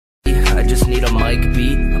just need a mic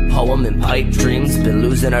beat, a poem and pipe dreams. Been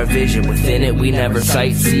losing our vision, within it we never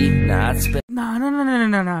sightsee. Nah, it's been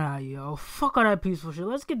Nah, yo. Fuck all that peaceful shit.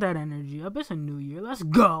 Let's get that energy up. It's a new year. Let's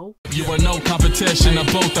go. You are no competition of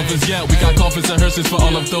both of us yet. We got coffins and hearses for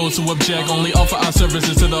all of those who object. Only offer our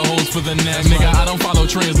services to the hoes for the next. Nigga, I don't follow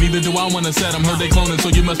trends, neither do I wanna set them. Heard they cloning, so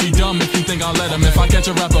you must be dumb if you think I'll let them. If I catch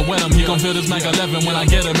a rapper wet him, he gon' feel this Mac 11 when I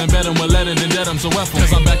get him and bet him with lead and dead him. So F him.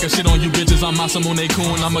 Cause I'm back and shit on you bitches. I'm Masamune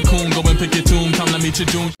Coon. I'm a coon. Go and pick your tune. Come let me your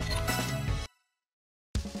June.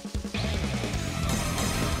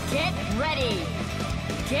 Get ready.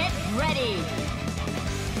 Get ready.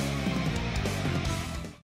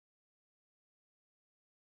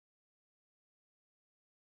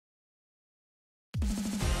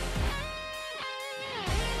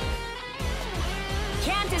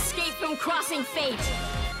 Can't escape from crossing fate.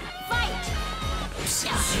 Fight!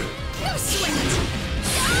 No sweat!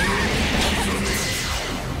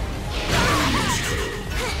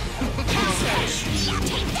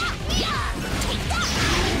 Take that! Take that!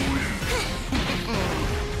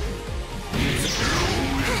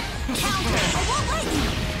 Counter! I won't let you!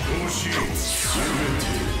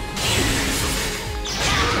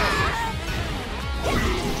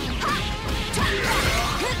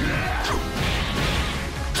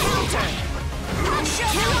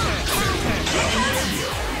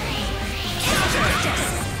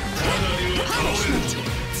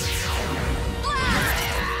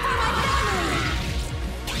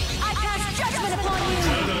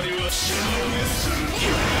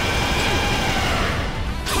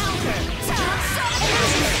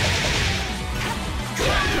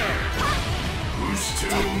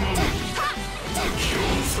 On my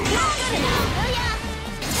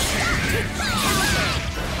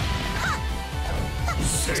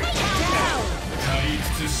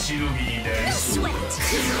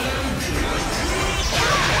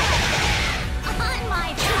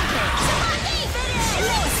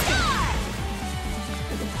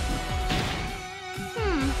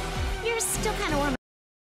you're still kind of warm.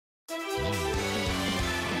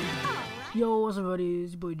 Yo, what's up, buddy?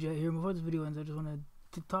 It's your boy Jet here. Before this video ends, I just wanted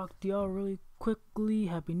to talk to y'all really quickly.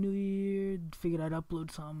 Happy New Year. Figured I'd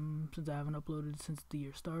upload something since I haven't uploaded since the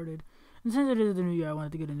year started. And since it is the new year, I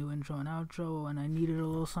wanted to get a new intro and outro, and I needed a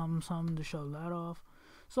little something to show that off.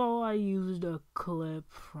 So I used a clip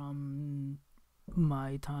from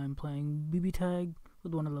my time playing BB Tag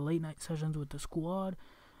with one of the late night sessions with the squad,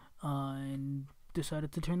 and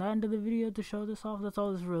decided to turn that into the video to show this off. That's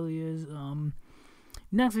all this really is.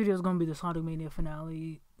 Next video is going to be the Sonic Mania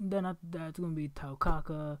finale. Then after that, it's going to be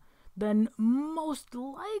Taokaka. Then most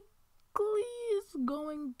likely it's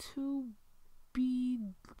going to be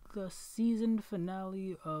the season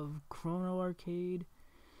finale of Chrono Arcade.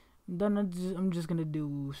 Then I'm just gonna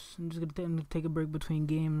take a break between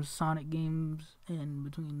games, Sonic games, and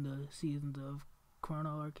between the seasons of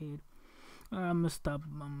Chrono Arcade. I'm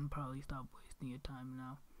probably stop wasting your time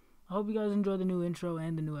now. I hope you guys enjoy the new intro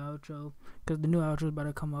and the new outro, because the new outro is about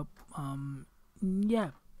to come up.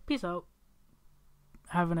 Yeah, peace out.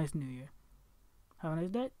 Have a nice new year. Have a nice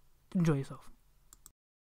day. Enjoy yourself.